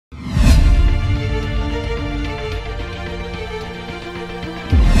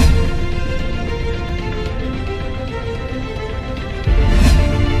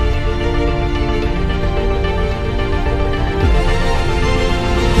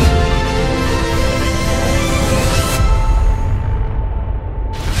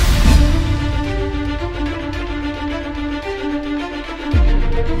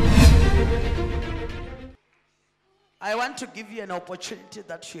to give you an opportunity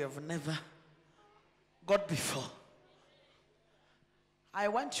that you have never got before. I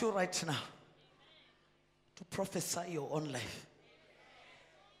want you right now to prophesy your own life.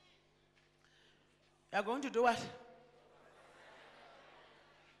 You are going to do what?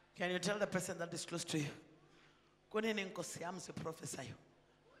 Can you tell the person that is close to you? Prophesy.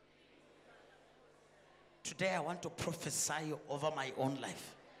 Today I want to prophesy over my own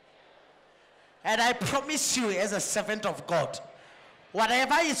life. And I promise you, as a servant of God,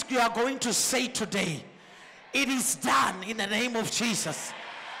 whatever is you are going to say today, it is done in the name of Jesus.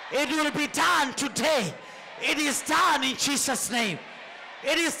 It will be done today. It is done in Jesus' name.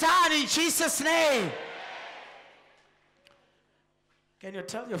 It is done in Jesus' name. Can you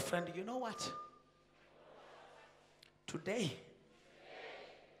tell your friend, you know what? Today,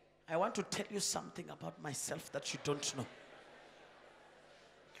 I want to tell you something about myself that you don't know.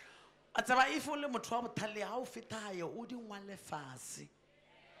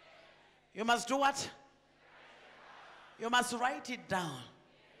 You must do what? You must write it down.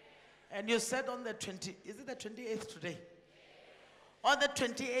 And you said on the 20, is it the 28th today? On the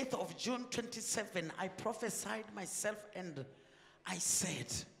 28th of June 27, I prophesied myself and I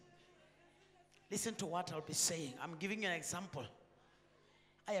said, listen to what I'll be saying. I'm giving you an example.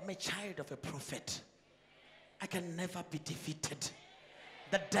 I am a child of a prophet. I can never be defeated.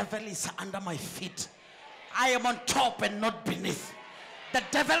 The devil is under my feet. I am on top and not beneath. The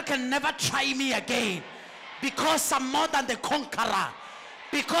devil can never try me again, because I'm more than the conqueror.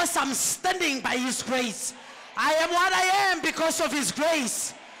 Because I'm standing by his grace. I am what I am because of his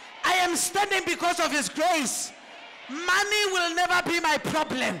grace. I am standing because of his grace. Money will never be my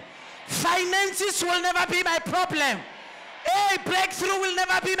problem. Finances will never be my problem. A breakthrough will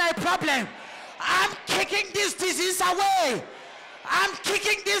never be my problem. I'm kicking this disease away. I'm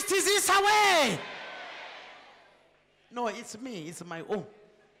kicking this disease away. No, it's me. It's my own.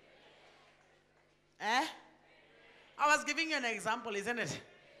 Eh? I was giving you an example, isn't it?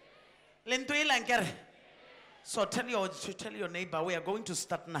 So tell your neighbor, we are going to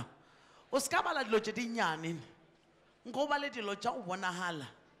start now.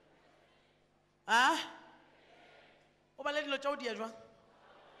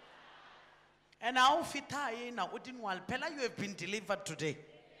 And now you have been delivered today.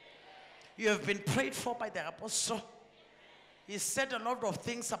 You have been prayed for by the apostle. He said a lot of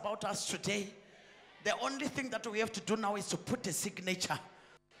things about us today. The only thing that we have to do now is to put a signature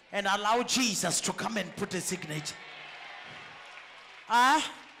and allow Jesus to come and put a signature.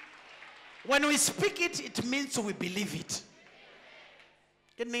 When we speak it, it means we believe it.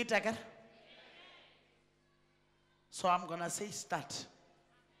 Get me, Tiger? So I'm going to say start.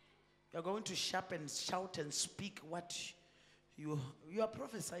 You're going to shout and shout and speak what you are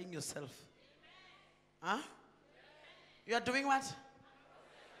prophesying yourself. You are doing what?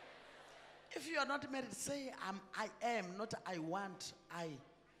 If you are not married, say I am, not I want, I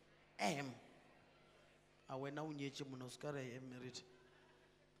am. When now you are married.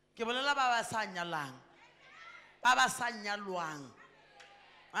 Kibolela baba sa nyalang. Baba sa nyaluang.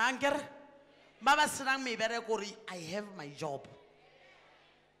 Anger. Baba senang mebereko ri I have my job.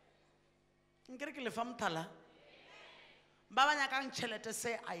 Ngere ke le fa mthala. Baba nyakang tšhelete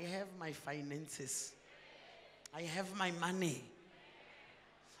say I have my finances. I have my money.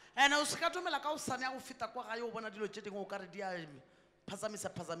 And I was katumela ka usane ya go fita kwa ga yo bona dilo tše dingwe o ka re dia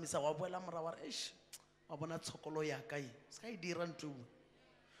phazamisa wa boela mora wa re wa bona tshokolo ya ka e ska e dira ntwe.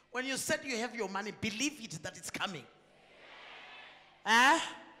 When you said you have your money, believe it that it's coming. Are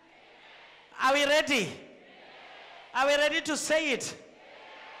we ready? Are we ready to say it?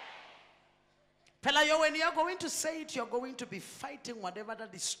 Pelayo, when you're going to say it, you're going to be fighting whatever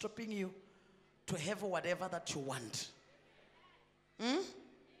that is stopping you to have whatever that you want.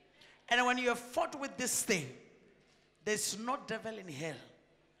 And when you have fought with this thing, there's no devil in hell,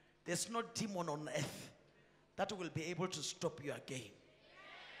 there's no demon on earth that will be able to stop you again.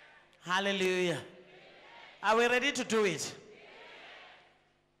 Hallelujah. Are we ready to do it?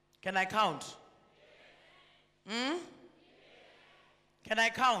 Can I count? Can I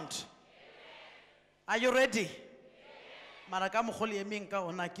count? Are you ready? Maraka mogoli emeng ka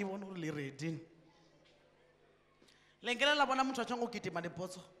ona ke bona re le ready. Lengela la bona motho a tsong go kitima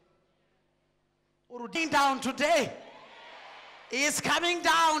dipotso. O rutting down today. He is coming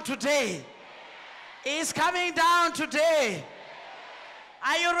down today. He is coming down today.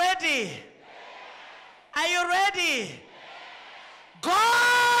 Are you ready? Are you ready?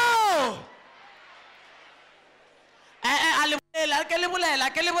 Go!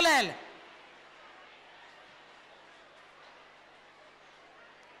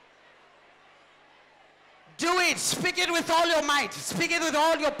 Do it. Speak it with all your might. Speak it with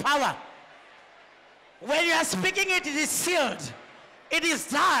all your power. When you are speaking it, it is sealed. It is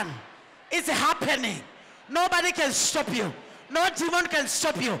done. It's happening. Nobody can stop you. No demon can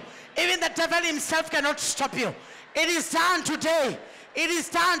stop you. Even the devil himself cannot stop you. It is done today. It is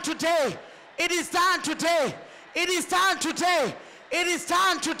done today. It is done today. It is done today. It is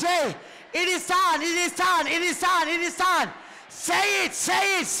done today. It is done. It is done. It is done. It is done. Say it.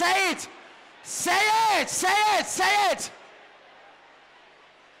 Say it. Say it. Say it. Say it. Say it.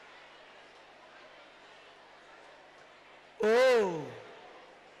 Oh.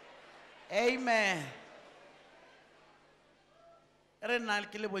 Amen. Renal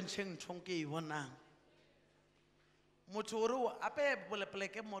ke le boncheng tshonke bona. Motho o re ape bolepele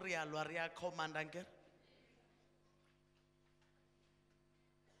ke morialo a re a commandang ke.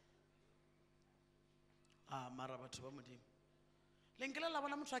 Mara batho ba modimo. Lenkela la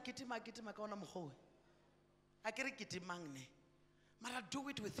bona motho a kitima ka ona mogowe. A ke re kitimang ne. Mara do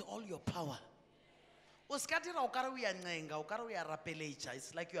it with all your power. It's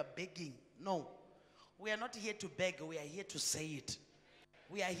like you are begging. No. We are not here to beg. We are here to say it.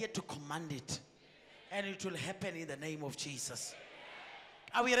 We are here to command it. And it will happen in the name of Jesus.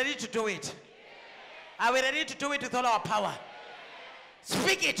 Are we ready to do it? Are we ready to do it with all our power?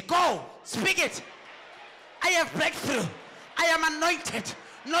 Speak it. Go. Speak it. I have breakthrough. I am anointed.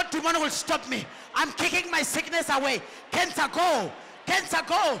 No demon will stop me. I'm kicking my sickness away. Cancer, go. Cancer,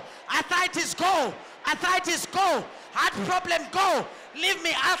 go. Arthritis, go. Arthritis, go. Heart problem, go. Leave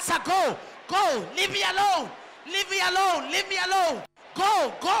me, ulcer, go. Go. Leave me alone. Leave me alone. Leave me alone.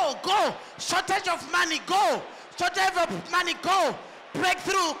 Go, go, go. Shortage of money, go. Shortage of money, go.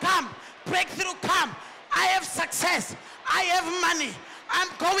 Breakthrough, come. Breakthrough, come. I have success. I have money. I'm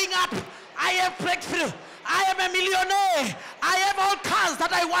going up. I have breakthrough. I am a millionaire. I have all cars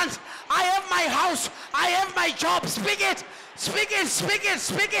that I want. I have my house. I have my job. Speak it. Speak it. Speak it.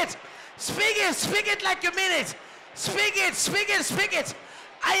 Speak it. Speak it. Speak it like you mean it. Speak it. Speak it. Speak it.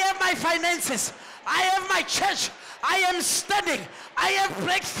 I have my finances. I have my church. I am standing. I have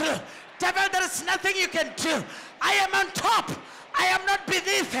breakthrough. Devil, there is nothing you can do. I am on top. I am not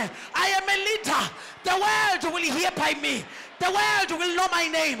beneath. I am a leader. The world will hear by me. The world will know my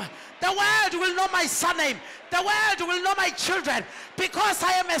name. The world will know my surname. The world will know my children, because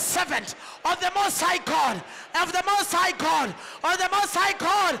I am a servant of the Most High God, of the Most High God, of the Most High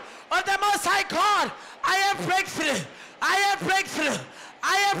God, of the Most High God. I have breakthrough. I have breakthrough.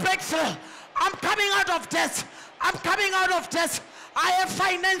 I have breakthrough. I'm coming out of debt. I'm coming out of debt. I have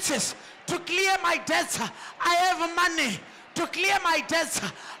finances to clear my debts. I have money to clear my debts.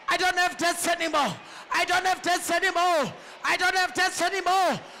 I don't have debts anymore. I don't have debts anymore. I don't have debts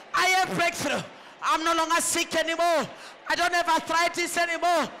anymore. I have breakthrough. I'm no longer sick anymore. I don't have arthritis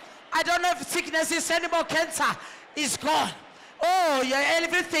anymore. I don't have sicknesses anymore. Cancer is gone. Oh, yeah,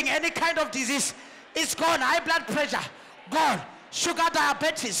 everything, any kind of disease is gone. High blood pressure, gone. Sugar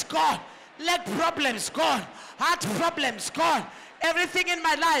diabetes, gone. Leg problems, gone. Heart problems, gone. Everything in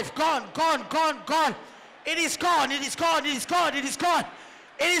my life, gone, gone, gone, gone. It is gone, it is gone, it is gone, it is gone.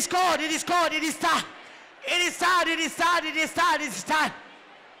 It is gone, it is gone, it is done. It is done, it is done, it is done, it is done.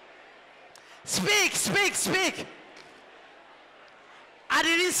 Speak, speak, speak. I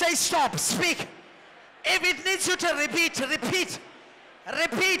didn't say stop, speak. If it needs you to repeat, repeat.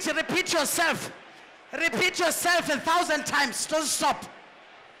 Repeat, repeat yourself. Repeat yourself 1,000 times, don't stop.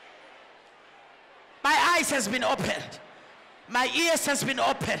 My eyes has been opened. My ears has been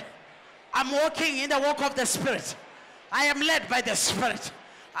opened. I'm walking in the walk of the Spirit. I am led by the Spirit.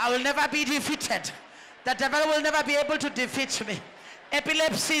 I will never be defeated. The devil will never be able to defeat me.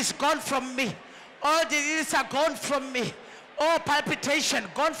 Epilepsy is gone from me. All diseases are gone from me. All palpitation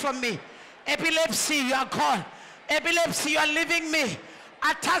gone from me. Epilepsy, you are gone. Epilepsy, you are leaving me.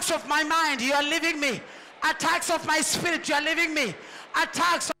 Attacks of my mind, you are leaving me. Attacks of my spirit, you are leaving me.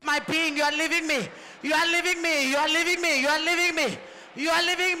 Attacks of my being, you are leaving me. You are leaving me. You are leaving me. You are leaving me. You are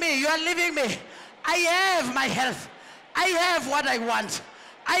leaving me. You are leaving me. I have my health. I have what I want.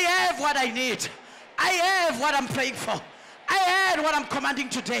 I have what I need. I have what I'm praying for. I have what I'm commanding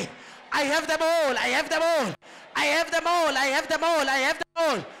today. I have them all. I have them all. I have them all. I have them all. I have them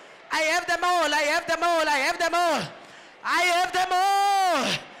all. I have them all. I have them all. I have them all. I have them all.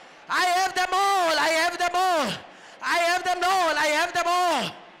 I have them all. I have them all. I have them all. I have them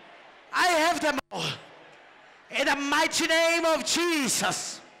all. I have them all. In the mighty name of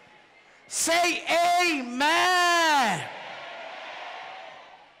Jesus. Say amen.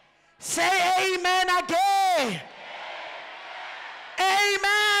 Say amen again.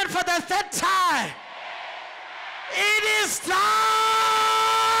 Amen for the third time. It is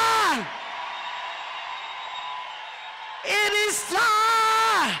done.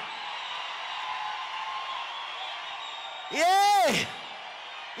 Yeah.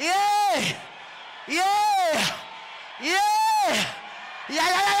 Yeah. Yeah. Yeah. Yeah.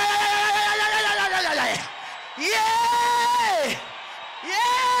 Yeah.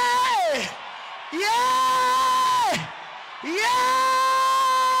 Yeah. Yeah. Yeah.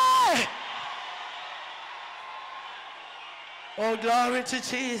 Oh, glory to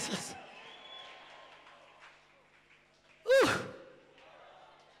Jesus. Ooh.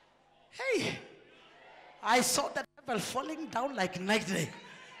 Hey, I saw the devil falling down like lightning.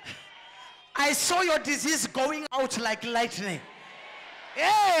 I saw your disease going out like lightning. Yeah,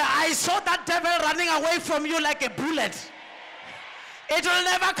 I saw that devil running away from you like a bullet. It will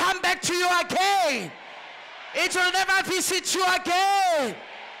never come back to you again. It will never visit you again.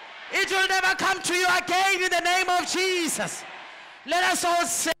 It will never come to you again in the name of Jesus. Let us all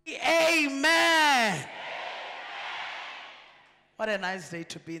say amen. What a nice day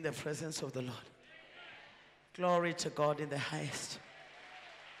to be in the presence of the Lord. Glory to God in the highest.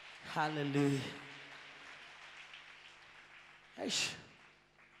 Hallelujah. Eish.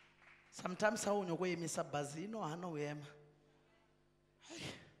 Sometimes I want to miss a bazino, I know him.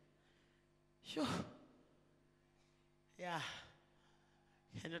 Sure. Yeah.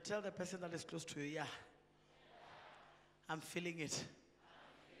 Can you tell the person that is close to you? Yeah. I'm feeling it.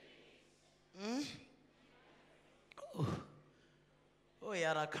 Oh. Oh,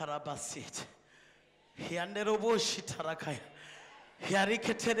 yara karabasit. Yanderobo shitarakaya.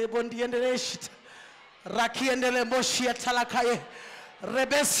 Yariketere bondiendere shit. Raki endele moshia talakaye.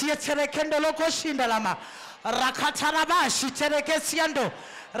 Rebesia terekendelo koshindalama. Rakataraba shitereke siando.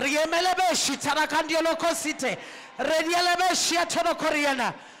 Riemelebe shitarakandiolo kosite. Redielebe shiatoro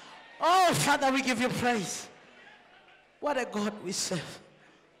koriana. Oh, Father, we give you praise. What a God we serve.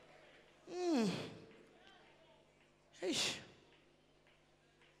 Eish.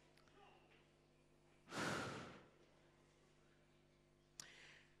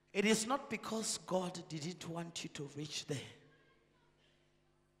 It is not because God didn't want you to reach there.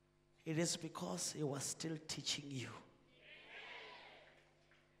 It is because He was still teaching you.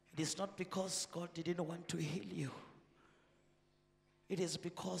 It is not because God didn't want to heal you. It is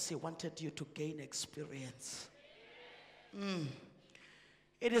because He wanted you to gain experience.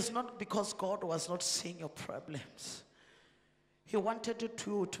 It is not because God was not seeing your problems. He wanted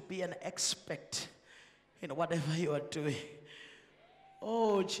you to be an expert in whatever you are doing.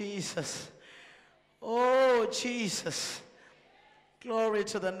 Oh, Jesus. Oh, Jesus. Glory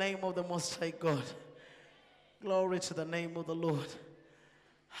to the name of the Most High God. Glory to the name of the Lord.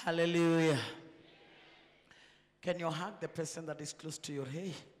 Hallelujah. Can you hug the person that is close to you?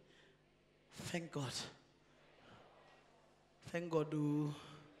 Hey, thank God. Thank God.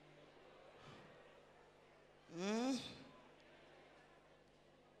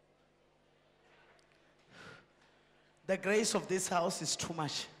 The grace of this house is too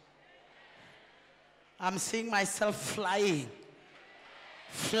much. I'm seeing myself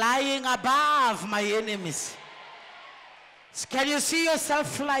flying above my enemies. Can you see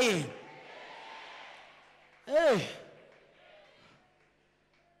yourself flying? Hey.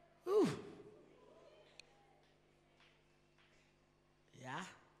 Ooh. Yeah.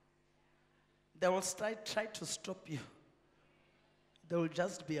 They will try to stop you. They will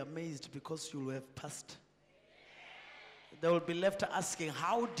just be amazed because you will have passed. They will be left asking,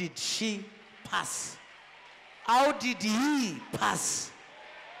 how did she pass? How did he pass?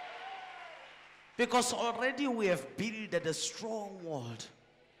 Because already we have built a strong world.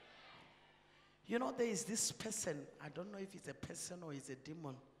 You know, there is this person, I don't know if it's a person or it's a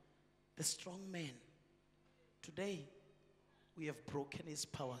demon, the strong man. Today, we have broken his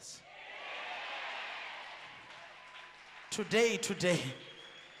powers. Today.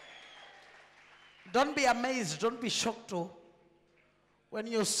 Don't be amazed, don't be shocked too. When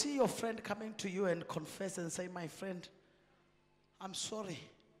you see your friend coming to you and confess and say, my friend, I'm sorry.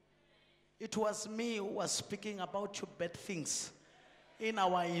 It was me who was speaking about you bad things in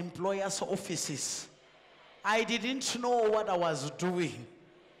our employers' offices. I didn't know what I was doing.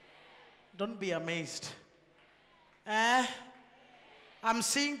 Don't be amazed. I'm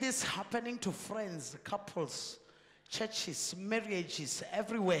seeing this happening to friends, couples, churches, marriages,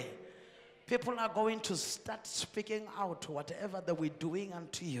 everywhere. People are going to start speaking out whatever they were doing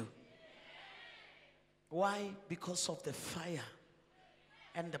unto you. Why? Because of the fire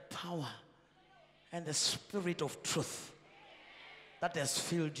and the power and the spirit of truth that has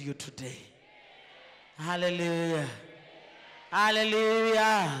filled you today. Hallelujah.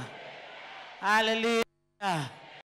 Hallelujah. Hallelujah.